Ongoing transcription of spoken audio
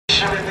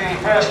Evesham in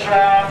the first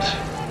round.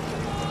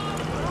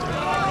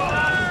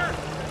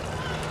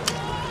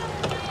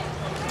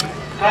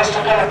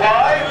 Gloucester got a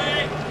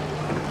bye.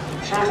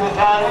 Through to the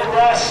final.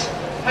 Russ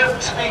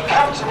looked to be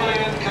comfortably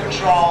in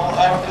control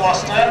over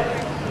Gloucester.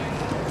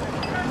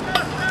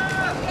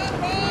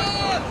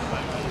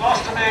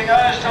 Gloucester being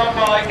urged on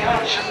by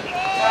coach and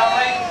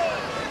family.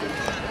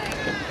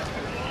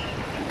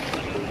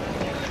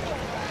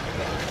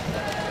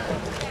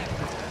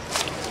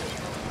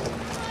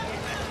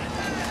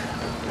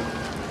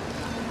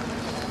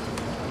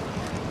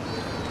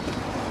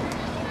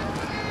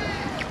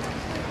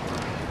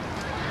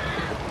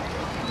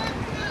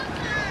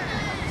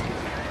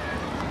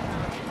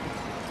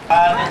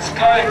 And it's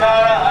Chloe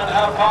Barra and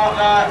her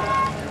partner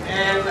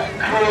in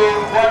crew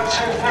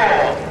 124,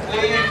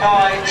 lead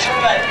by 2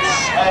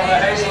 lengths over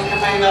Hazel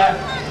Kabina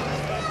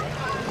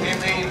in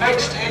the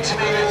mixed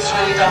intermediate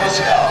 3 double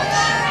sculls.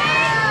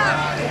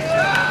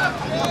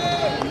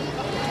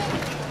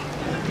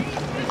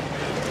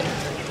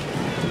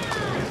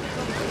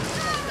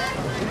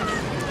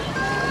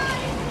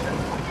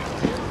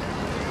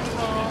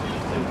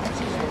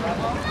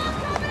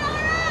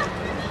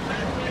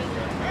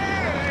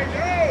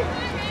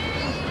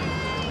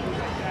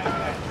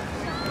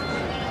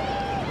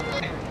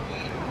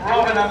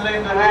 Robin and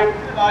Linda walk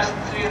nice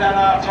and see that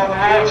out on the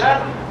water.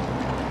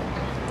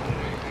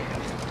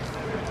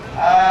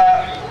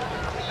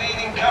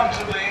 Leading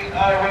comfortably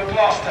over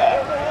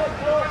Gloucester.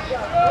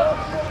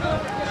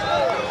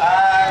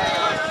 And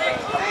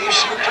the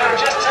issue crew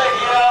just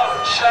taking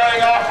out,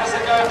 showing off as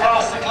they go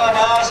past the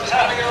clubhouse,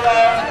 tapping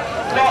around,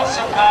 lots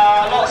of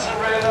power, lots of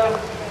rhythm,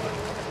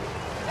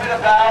 bit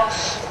of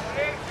bounce.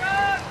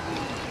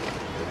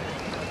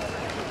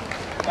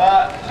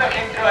 But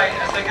looking great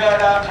as they go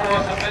down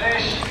towards the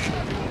finish.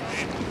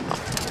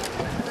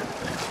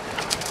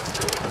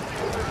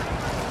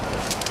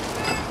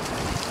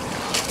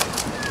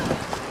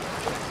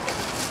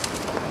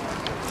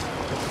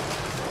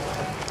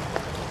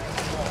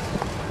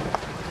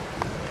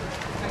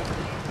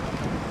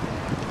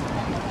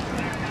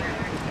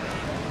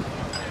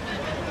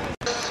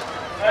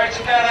 Very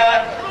together.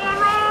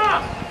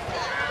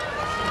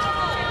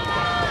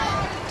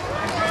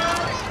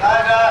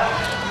 And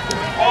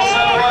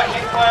also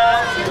working well.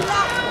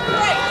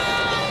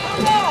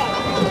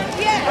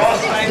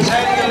 Ross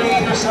maintaining a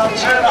lead of some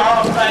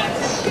 2.5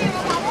 lengths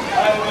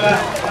over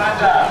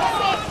Landau.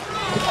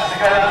 As they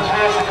go down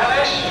towards the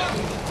finish.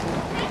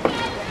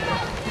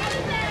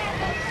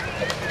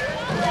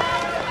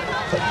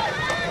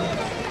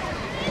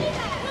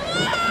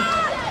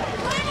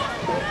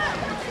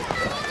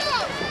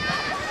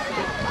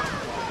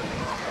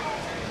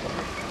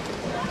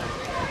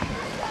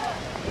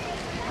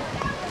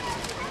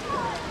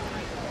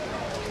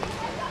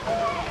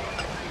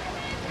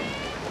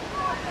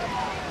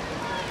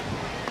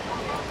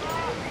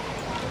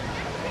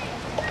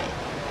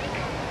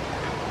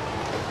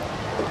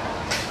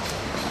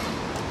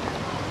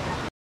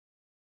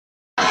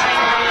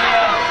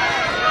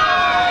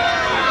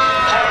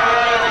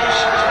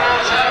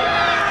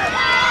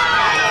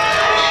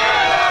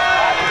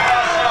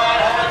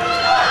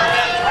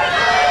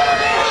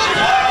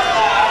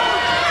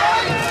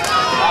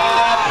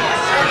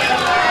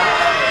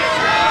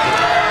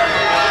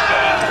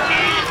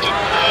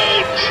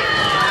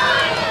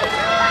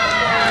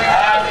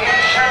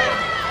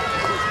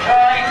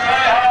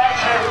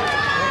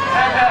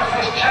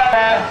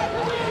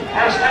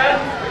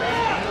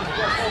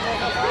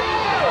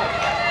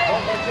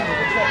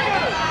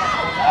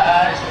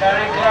 It's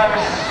very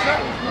close.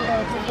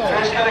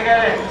 Who's going to get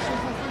it?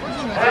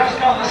 Who's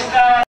got the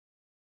star?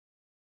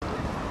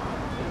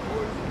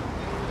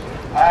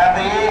 And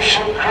the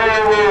Evesham crew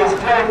with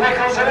Phil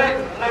Nichols in it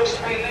looks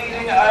to be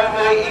leading over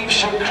the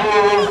Evesham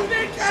crew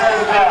so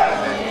far.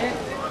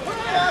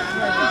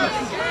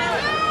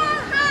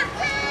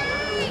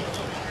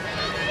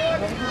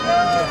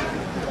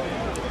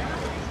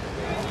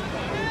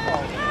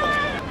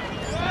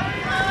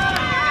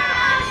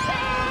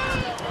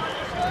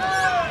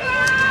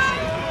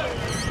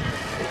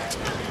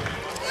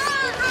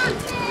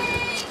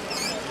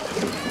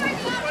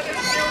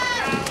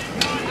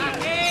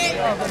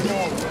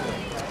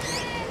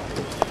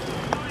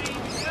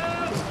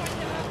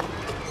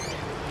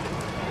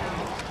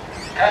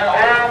 And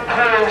all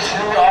crews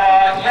who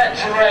are yet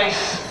to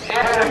race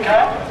in the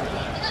cup.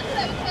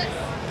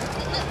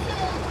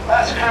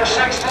 That's crew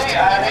 60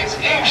 and it's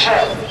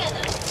Evesham.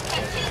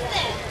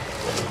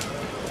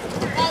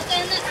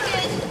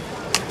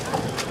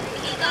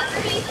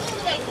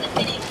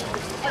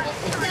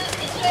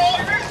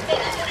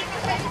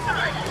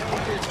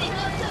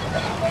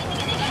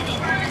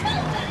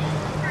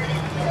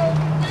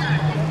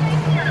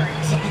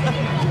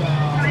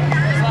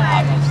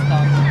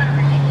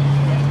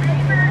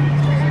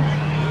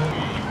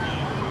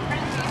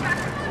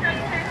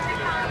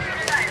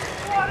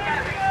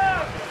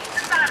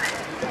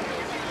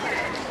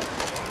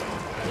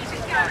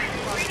 Going.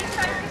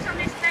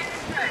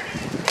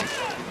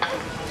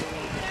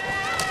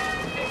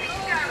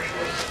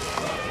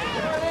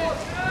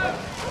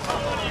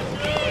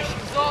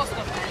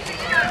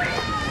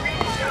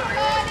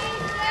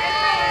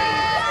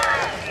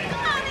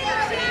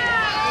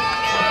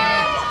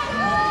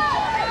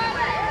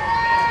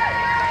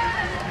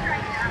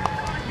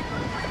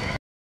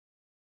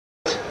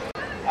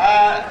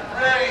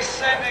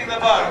 sending the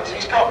boat.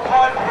 He's got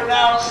quite a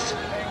pronounced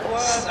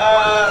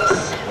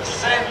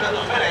send at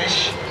the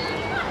finish.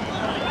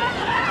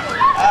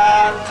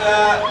 And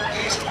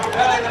he's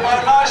propelling the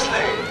boat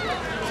nicely.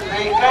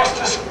 The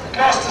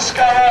Gloucester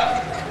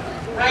Sculler,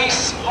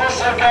 Reese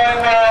also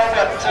going well,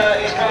 but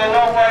he's got a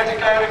long way to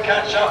go to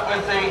catch up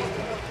with the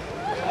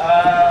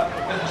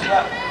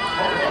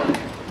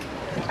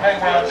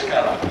Penguin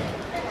Sculler.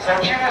 So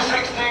Junior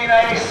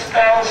 16A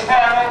Sculls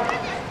final.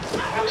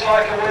 Looks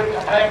like a win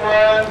for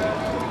Penguin,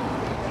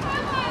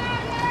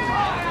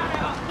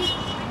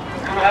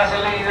 who has a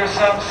lead of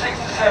some 6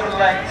 to 7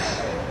 lengths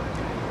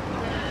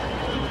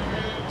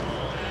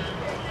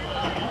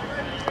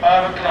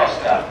over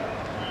Gloucester.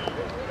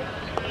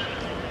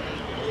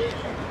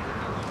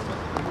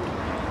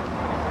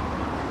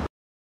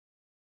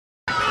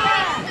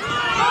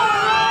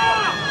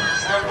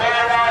 So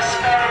very nice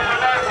scoring for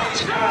both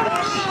these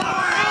crews.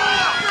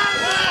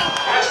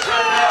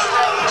 Western lost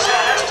up the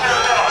set, Western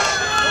lost.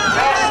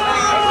 Lost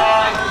leading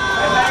by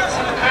a length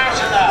in the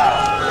quarter now.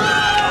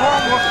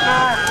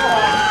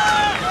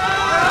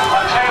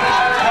 I'm taking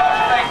only half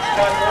a length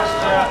by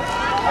Worcester,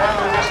 one of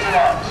the Worcester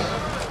Arts.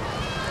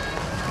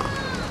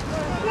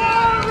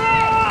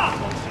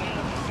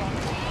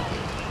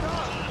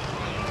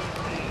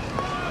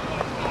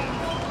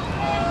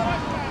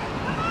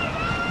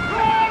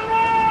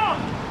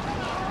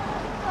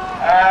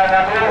 And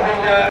I'm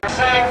moving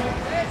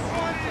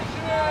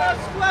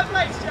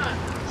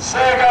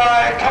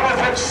Sergei coming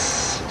from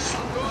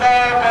slow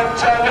but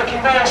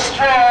looking very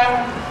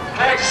strong.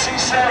 Great to see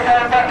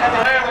Sergei back on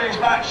the hill that he's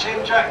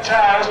matching Jack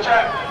Towers.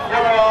 Jack,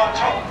 one of our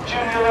top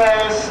junior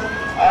rowers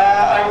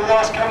over the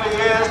last couple of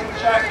years.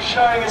 Jack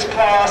showing his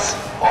class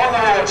on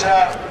the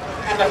water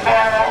in the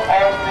final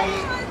of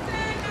the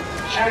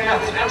Junior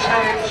 3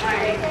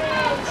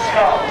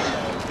 Sculls.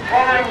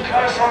 Following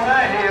close on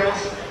their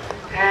heels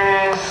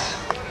is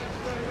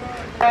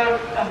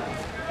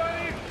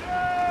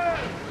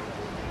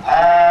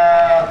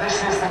this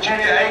is the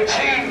Junior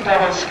 18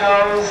 double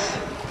sculls.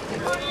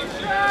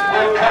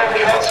 Will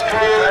Colcott's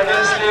crew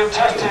against Liam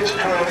Tustin's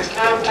crew. It's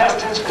Liam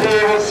Tustin's crew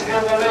that's in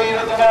the lead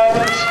at the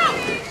moment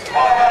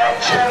by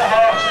about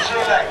 2.5 to 2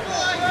 lengths.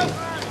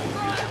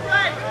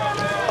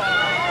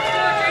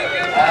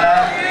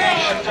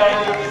 Each of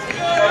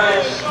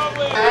those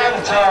all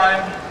the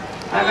time.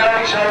 They know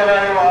each other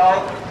very well.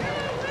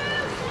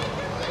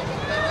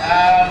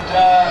 And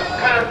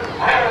good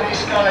quality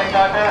sculling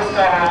by both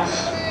doubles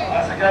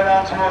as they go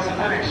down towards the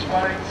finish.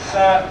 But it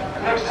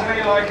looks to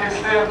me like it's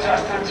Liam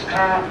Tustin's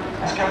crew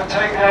that's going to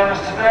take the honours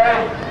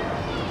today.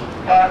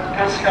 But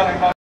good sculling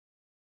by